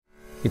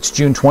It's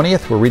June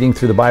 20th. We're reading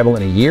through the Bible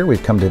in a year.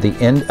 We've come to the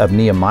end of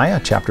Nehemiah,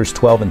 chapters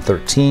 12 and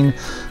 13.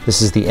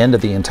 This is the end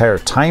of the entire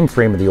time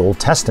frame of the Old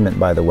Testament,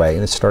 by the way.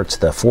 This starts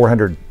the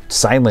 400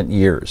 silent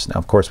years. Now,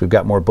 of course, we've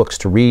got more books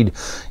to read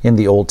in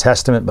the Old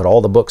Testament, but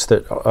all the books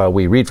that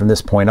we read from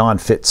this point on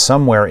fit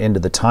somewhere into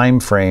the time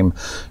frame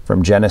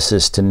from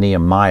Genesis to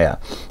Nehemiah.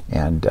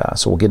 And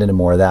so we'll get into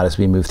more of that as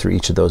we move through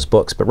each of those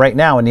books. But right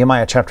now in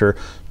Nehemiah chapter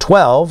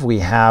 12, we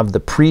have the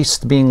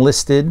priests being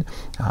listed,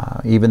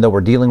 even though we're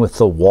dealing with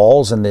the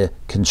walls and the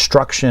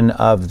construction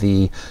of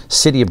the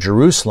city of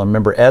Jerusalem.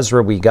 Remember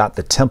Ezra, we got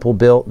the temple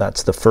built.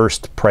 That's the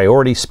first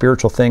priority,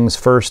 spiritual things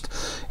first.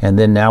 And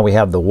then now we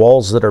have the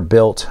walls that are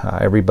built.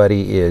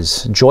 Everybody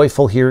is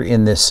joyful here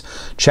in this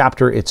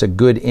chapter. It's a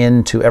good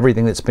end to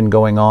everything that's been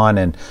going on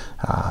and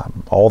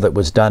all that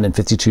was done in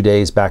 52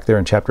 days back there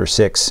in chapter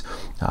 6.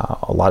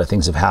 A lot of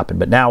things have happened,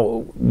 but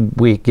now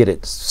we get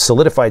it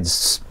solidified,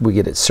 we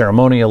get it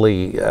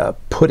ceremonially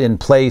put in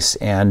place,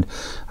 and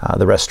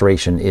the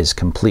restoration is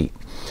complete.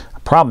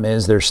 Problem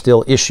is, there's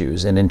still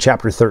issues, and in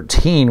chapter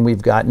 13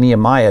 we've got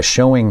Nehemiah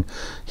showing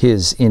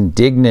his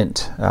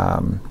indignant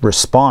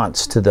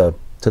response to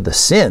the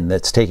sin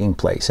that's taking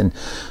place, and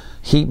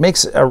he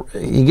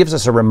gives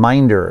us a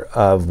reminder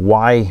of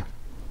why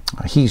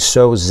he's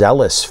so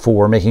zealous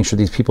for making sure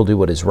these people do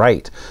what is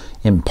right,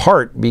 in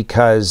part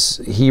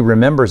because he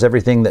remembers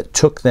everything that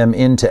took them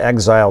into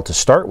exile to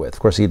start with. Of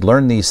course, he'd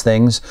learned these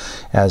things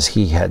as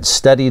he had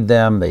studied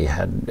them.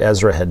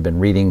 Ezra had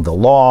been reading the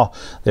law.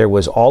 There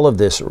was all of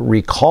this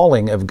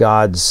recalling of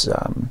God's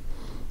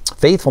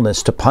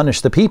faithfulness to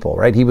punish the people,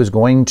 right? He was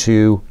going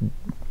to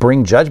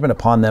bring judgment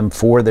upon them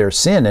for their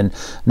sin. And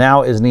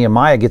now as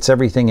Nehemiah gets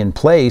everything in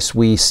place,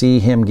 we see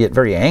him get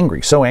very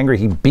angry. So angry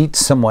he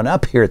beats someone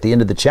up here at the end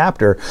of the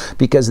chapter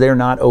because they're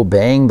not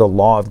obeying the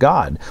law of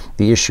God.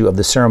 The issue of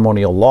the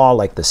ceremonial law,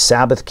 like the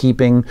Sabbath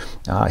keeping,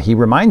 he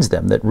reminds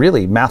them that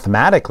really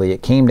mathematically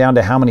it came down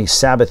to how many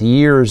Sabbath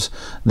years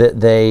that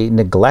they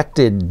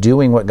neglected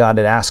doing what God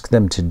had asked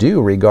them to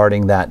do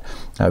regarding that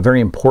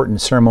very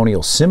important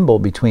ceremonial symbol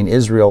between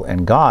Israel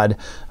and God,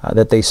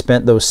 that they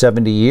spent those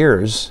 70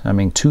 years,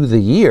 to the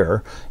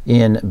year,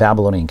 in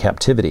Babylonian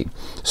captivity.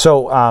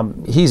 So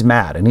he's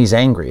mad and he's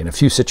angry. In a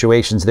few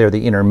situations there,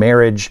 the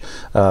intermarriage,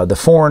 the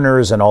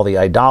foreigners and all the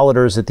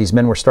idolaters that these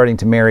men were starting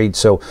to marry.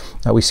 So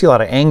we see a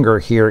lot of anger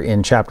here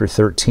in chapter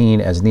 13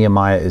 as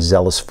Nehemiah is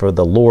zealous for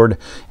the Lord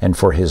and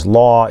for his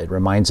law. It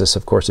reminds us,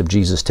 of course, of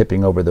Jesus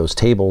tipping over those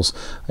tables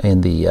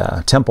in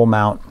the Temple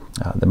Mount.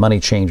 The money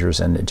changers,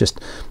 and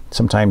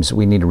sometimes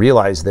we need to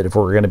realize that if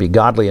we're going to be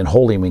godly and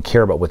holy and we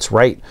care about what's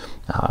right,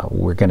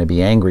 we're going to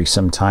be angry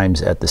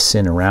sometimes at the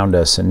sin around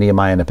us. And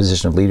Nehemiah, in a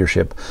position of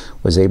leadership,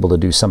 was able to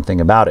do something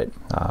about it,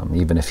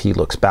 even if he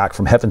looks back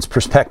from heaven's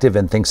perspective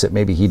and thinks that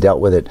maybe he dealt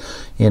with it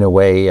in a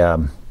way.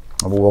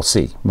 We'll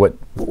see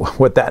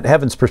what that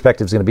heaven's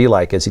perspective is going to be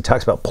like as he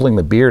talks about pulling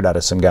the beard out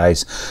of some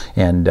guys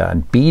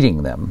and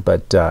beating them.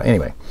 But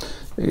anyway.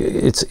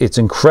 It's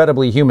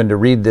incredibly human to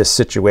read this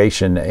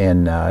situation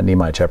in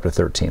Nehemiah chapter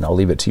 13. I'll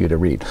leave it to you to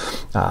read.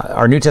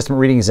 Our New Testament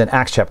reading is in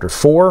Acts chapter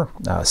 4,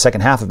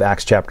 second half of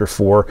Acts chapter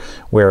 4,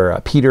 where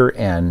Peter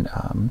and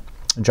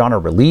John are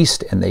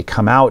released, and they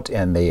come out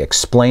and they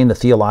explain the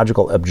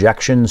theological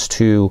objections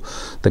to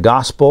the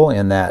gospel,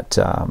 in that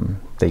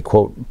they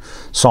quote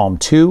Psalm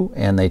 2,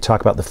 and they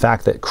talk about the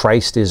fact that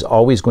Christ is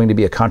always going to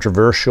be a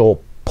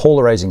controversial,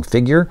 polarizing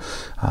figure,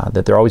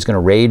 that they're always going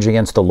to rage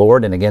against the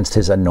Lord and against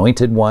his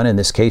anointed one, in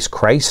this case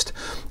Christ.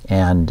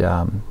 And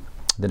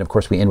then of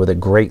course we end with a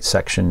great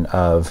section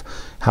of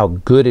how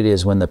good it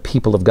is when the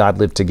people of God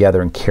live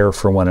together and care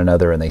for one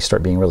another, and they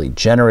start being really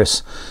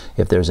generous.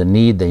 If there's a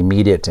need, they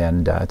meet it,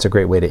 and it's a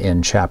great way to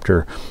end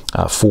chapter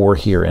 4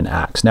 here in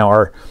Acts. Now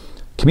our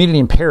community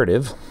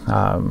imperative,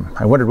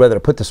 I wondered whether to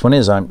put this one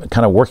I'm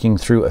kind of working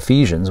through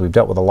Ephesians. We've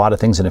dealt with a lot of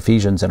things in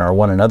Ephesians in our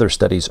one another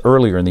studies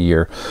earlier in the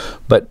year,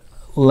 but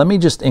let me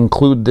just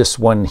include this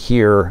one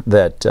here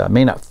that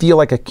may not feel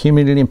like a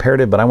community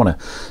imperative, but I want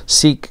to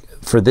seek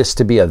for this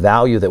to be a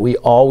value that we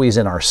always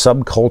in our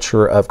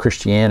subculture of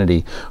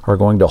Christianity are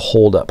going to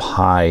hold up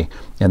high,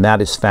 and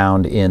that is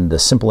found in the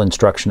simple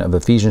instruction of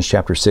Ephesians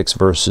chapter 6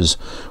 verse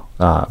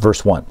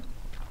 1.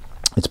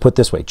 It's put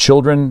this way: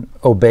 children,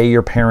 obey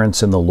your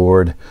parents in the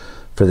Lord,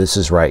 for this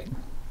is right.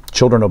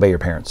 Children, obey your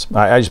parents.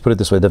 I just put it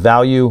this way: the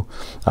value,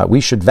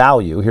 we should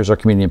value, here's our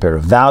community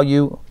imperative,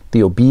 value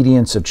the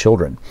obedience of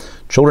children.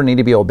 Children need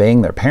to be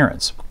obeying their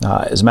parents.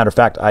 As a matter of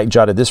fact, I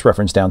jotted this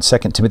reference down, 2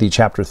 Timothy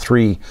chapter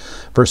 3,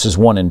 verses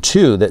 1 and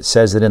 2, that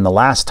says that in the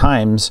last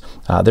times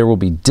there will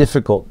be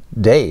difficult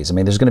days.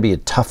 There's going to be a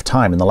tough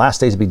time. In the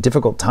last days, there'll be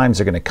difficult times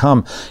are going to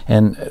come.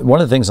 And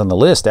one of the things on the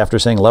list, after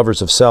saying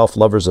lovers of self,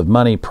 lovers of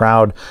money,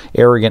 proud,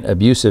 arrogant,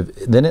 abusive,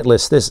 then it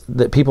lists this,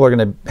 that people are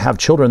going to have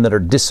children that are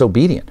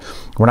disobedient.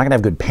 We're not going to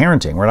have good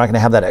parenting. We're not going to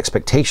have that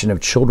expectation of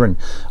children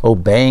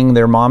obeying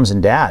their moms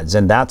and dads,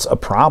 and that's a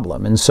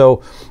problem. And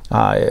so,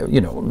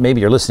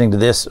 maybe you're listening to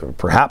this, or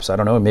perhaps, I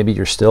don't know, maybe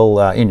you're still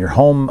in your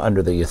home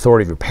under the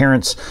authority of your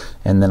parents.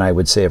 And then I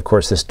would say, of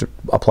course, this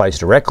applies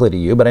directly to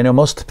you. But I know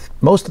most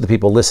of the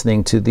people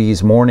listening to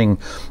these morning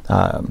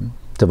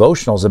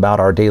devotionals about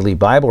our daily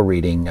Bible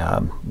reading,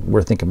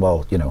 we're thinking,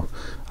 well,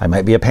 I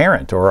might be a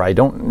parent, or I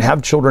don't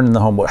have children in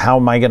the home. How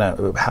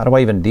do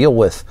I even deal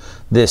with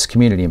this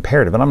community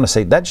imperative? And I'm going to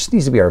say that just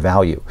needs to be our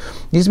value.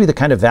 It needs to be the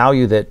kind of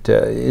value that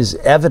is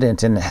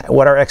evident in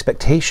what our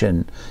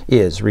expectation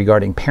is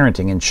regarding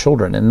parenting and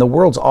children. And the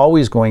world's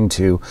always going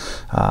to,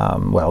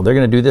 they're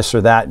going to do this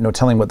or that, no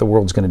telling what the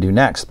world's going to do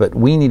next. But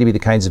we need to be the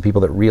kinds of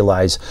people that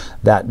realize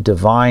that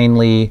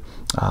divinely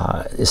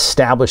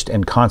established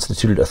and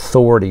constituted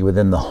authority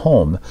within the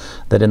home,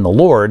 that in the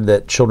Lord,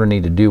 that children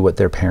need to do what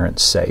their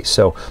parents say.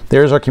 So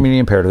there's our community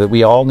imperative, that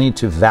we all need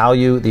to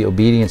value the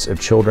obedience of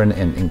children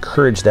and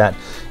encourage that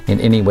in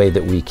any way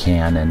that we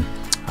can. And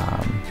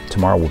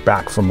tomorrow we're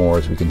back for more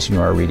as we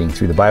continue our reading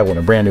through the Bible in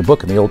a brand new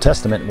book in the Old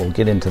Testament. We'll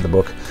get into the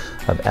book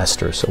of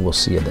Esther, so we'll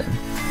see you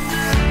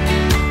then.